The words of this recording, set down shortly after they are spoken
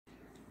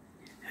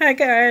Hi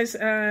guys,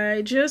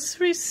 I just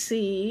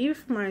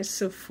received my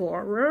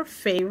Sephora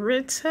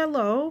favorites.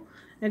 Hello.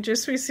 I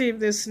just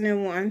received this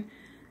new one.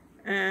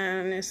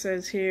 And it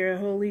says here,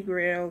 Holy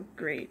Grail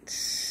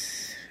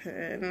Great.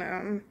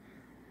 And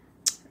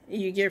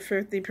you get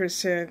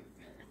 50%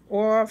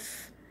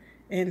 off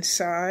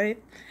inside.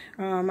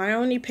 I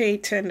only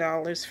paid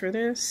 $10 for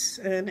this.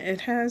 And it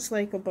has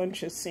like a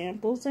bunch of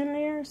samples in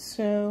there.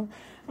 So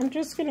I'm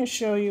just going to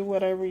show you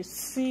what I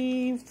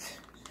received.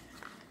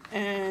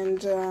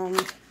 And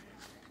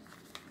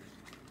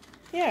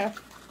yeah,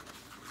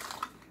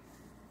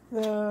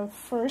 the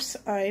first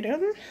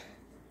item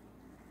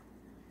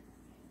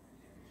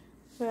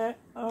that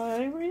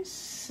I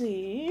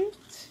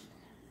received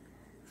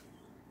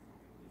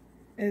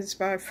is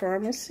by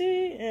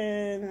Farmacy,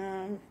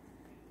 and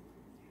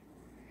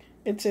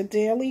it's a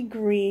daily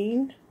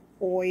green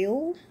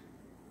oil.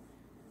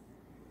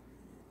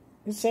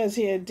 It says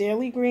here,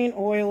 daily green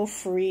oil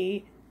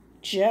free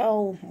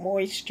gel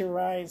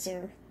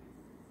moisturizer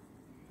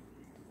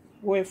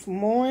with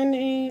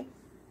morning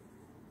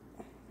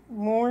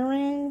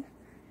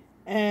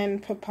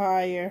and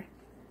papaya.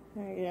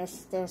 I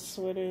guess that's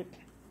what it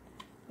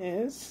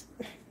is.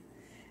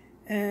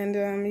 And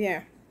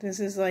yeah,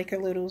 this is like a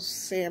little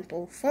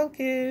sample.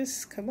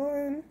 Focus, come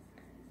on.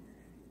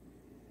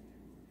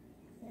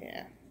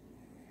 Yeah,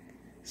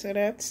 so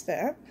that's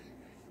that.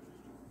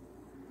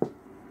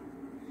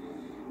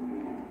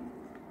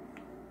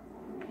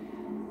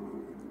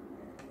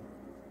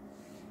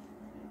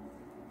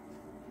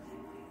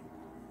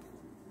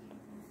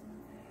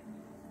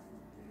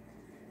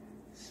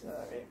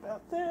 Sorry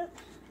about that.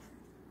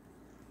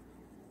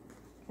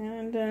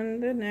 And then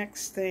the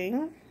next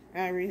thing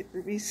I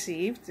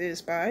received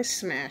is by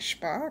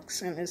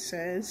Smashbox, and it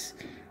says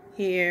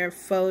here,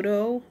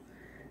 Photo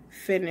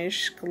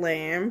Finish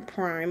Glam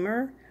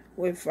Primer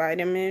with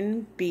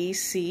vitamin B,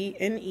 C,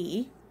 and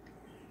E.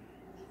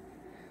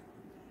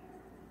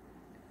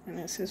 And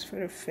this is for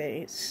the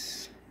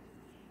face.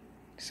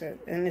 So,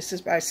 and this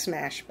is by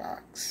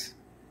Smashbox.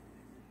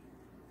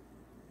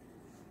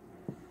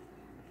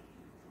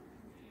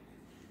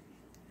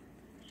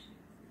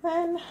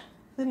 Then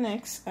the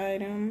next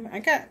item, I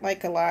got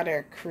like a lot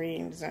of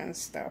creams and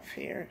stuff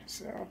here.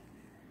 So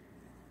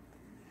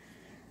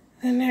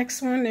the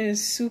next one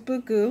is Super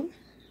Goop,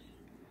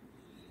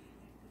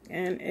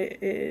 and it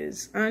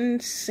is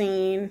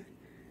Unseen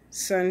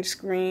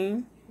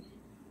Sunscreen,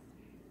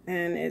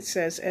 and it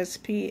says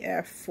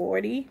SPF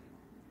 40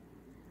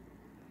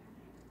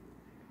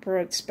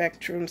 broad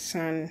spectrum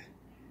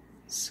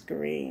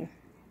sunscreen.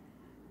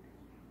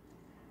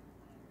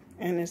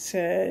 And it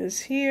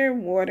says here,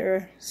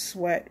 water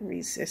sweat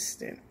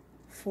resistant,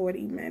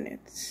 40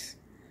 minutes.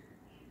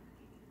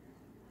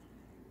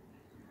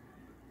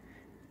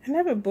 I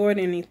never bought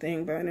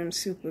anything by them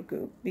Super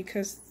Goop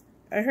because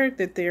I heard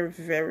that they're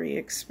very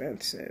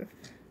expensive.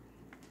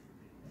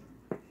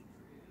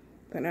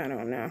 But I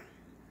don't know.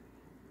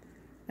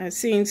 I've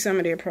seen some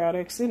of their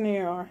products and they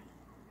are.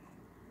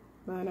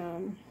 But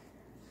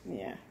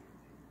yeah.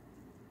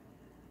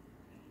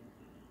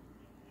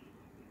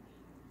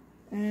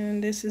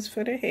 And this is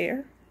for the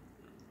hair.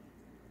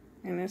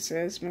 And it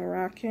says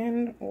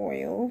Moroccan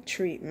oil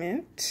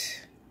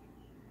treatment.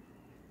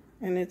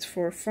 And it's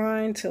for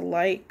fine to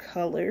light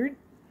colored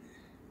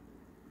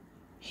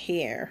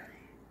hair.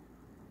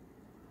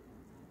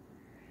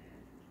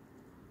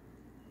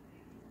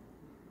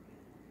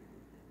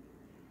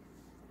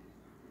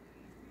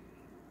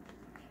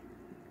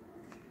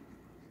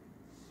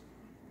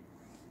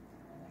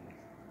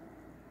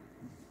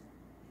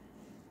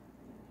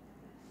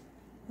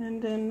 And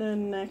then the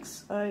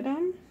next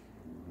item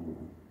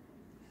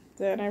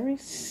that I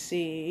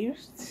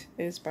received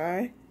is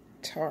by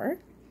Tarte.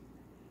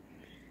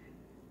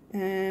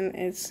 And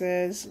it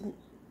says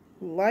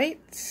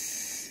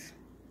lights.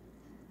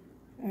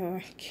 Oh,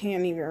 I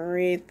can't even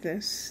read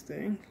this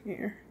thing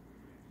here.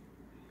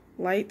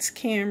 Lights,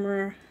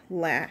 camera,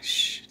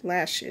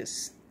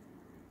 lashes.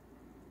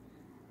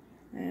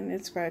 And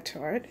it's by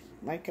Tarte,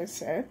 like I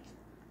said.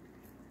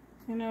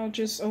 And I'll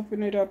just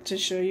open it up to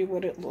show you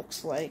what it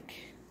looks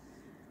like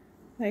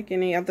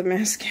any other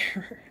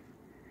mascara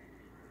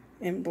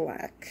in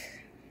black.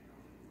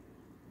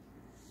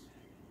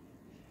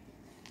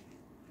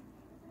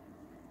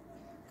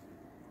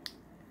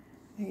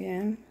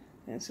 Again,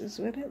 this is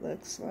what it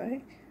looks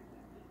like.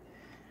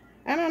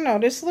 I don't know,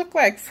 this looked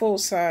like full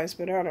size,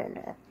 but I don't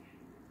know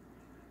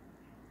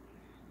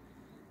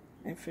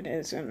if it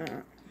is or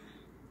not.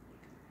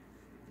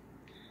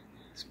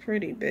 It's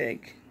pretty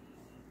big.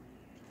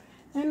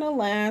 And the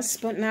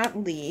last but not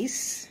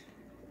least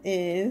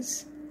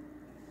is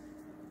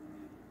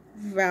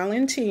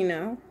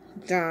Valentino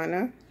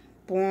Donna,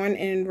 born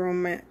in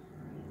Roma.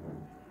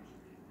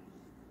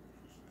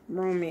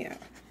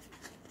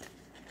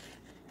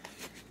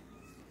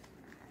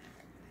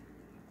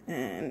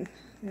 And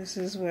this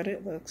is what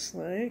it looks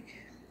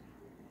like.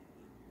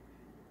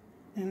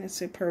 And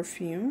it's a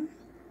perfume.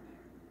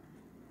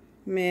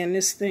 Man,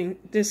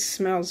 this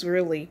smells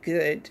really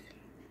good.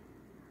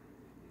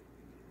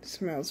 It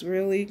smells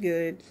really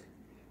good.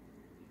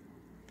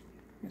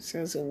 It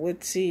says a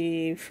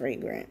woodsy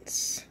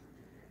fragrance.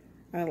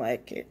 I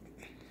like it.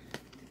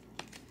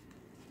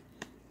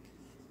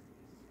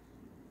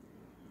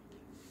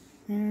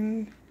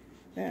 And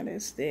that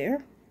is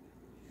there.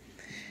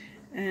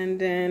 And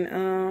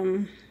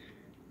then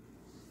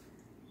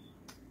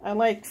I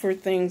like for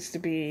things to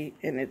be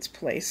in its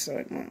place so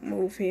it won't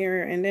move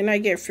here. And then I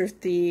get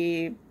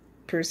 50%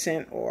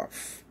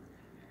 off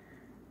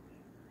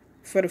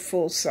for the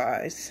full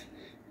size.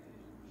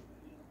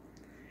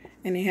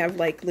 And they have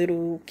like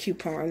little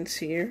coupons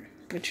here,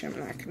 which I'm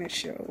not going to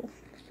show,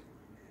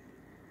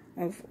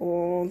 of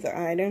all the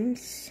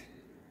items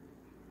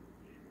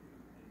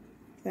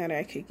that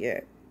I could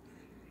get.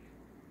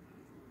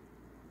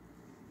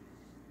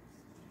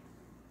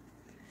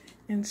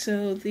 And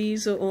so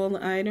these are all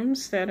the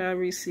items that I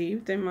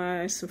received in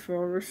my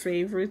Sephora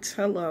favorites.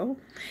 Hello.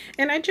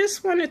 And I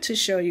just wanted to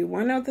show you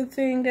one other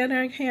thing that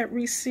I had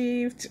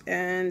received.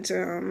 And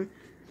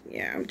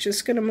yeah, I'm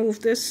just going to move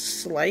this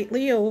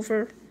slightly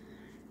over.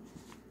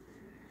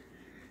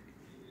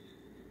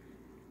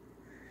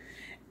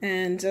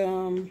 And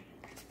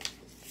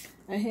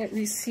I had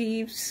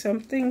received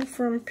something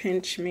from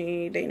Pinch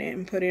Me. They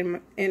didn't put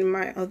in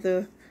my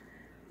other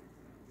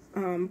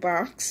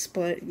box,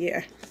 but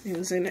yeah, it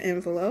was in an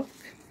envelope.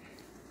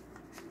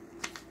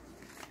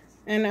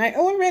 And I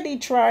already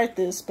tried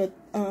this, but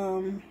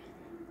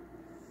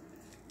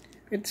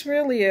it's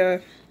really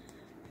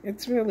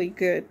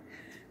good.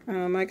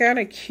 I got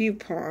a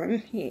coupon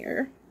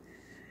here,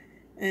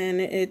 and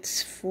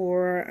it's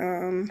for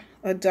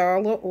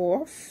 $1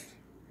 off,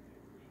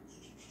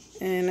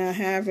 and I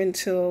have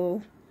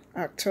until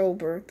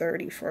October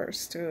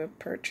 31st to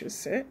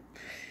purchase it.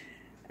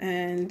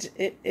 And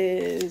it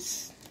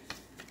is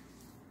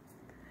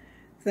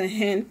the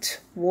Hint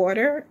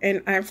water,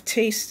 and I've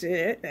tasted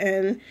it,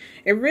 and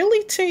it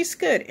really tastes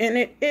good. And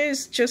it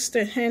is just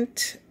a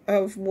hint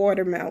of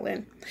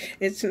watermelon.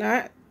 It's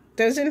not,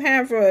 doesn't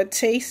have a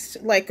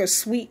taste, like a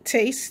sweet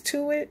taste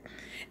to it,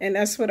 and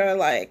that's what I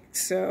like.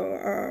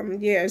 So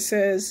yeah, it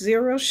says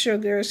 0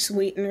 sugar,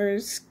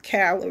 sweeteners,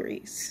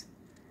 calories.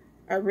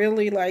 I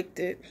really liked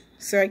it,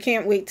 so I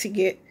can't wait to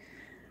get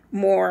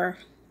more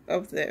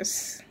of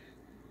this.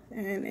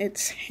 And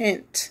it's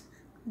Hint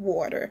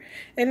water,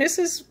 and this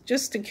is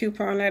just a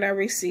coupon that I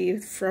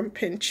received from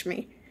Pinch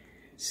Me.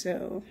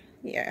 So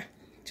yeah,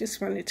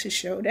 just wanted to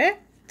show that.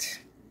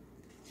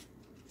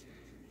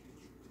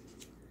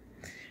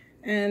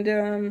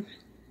 And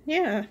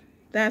yeah,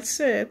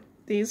 that's it.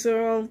 These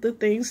are all the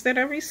things that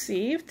I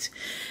received,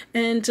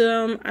 and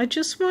I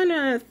just want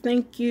to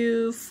thank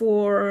you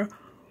for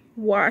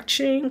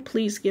watching.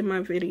 Please give my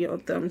video a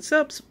thumbs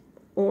up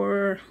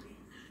or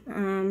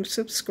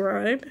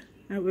subscribe.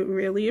 I would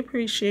really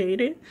appreciate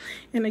it.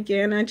 And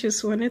again, I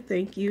just want to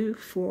thank you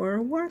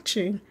for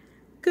watching.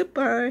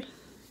 Goodbye.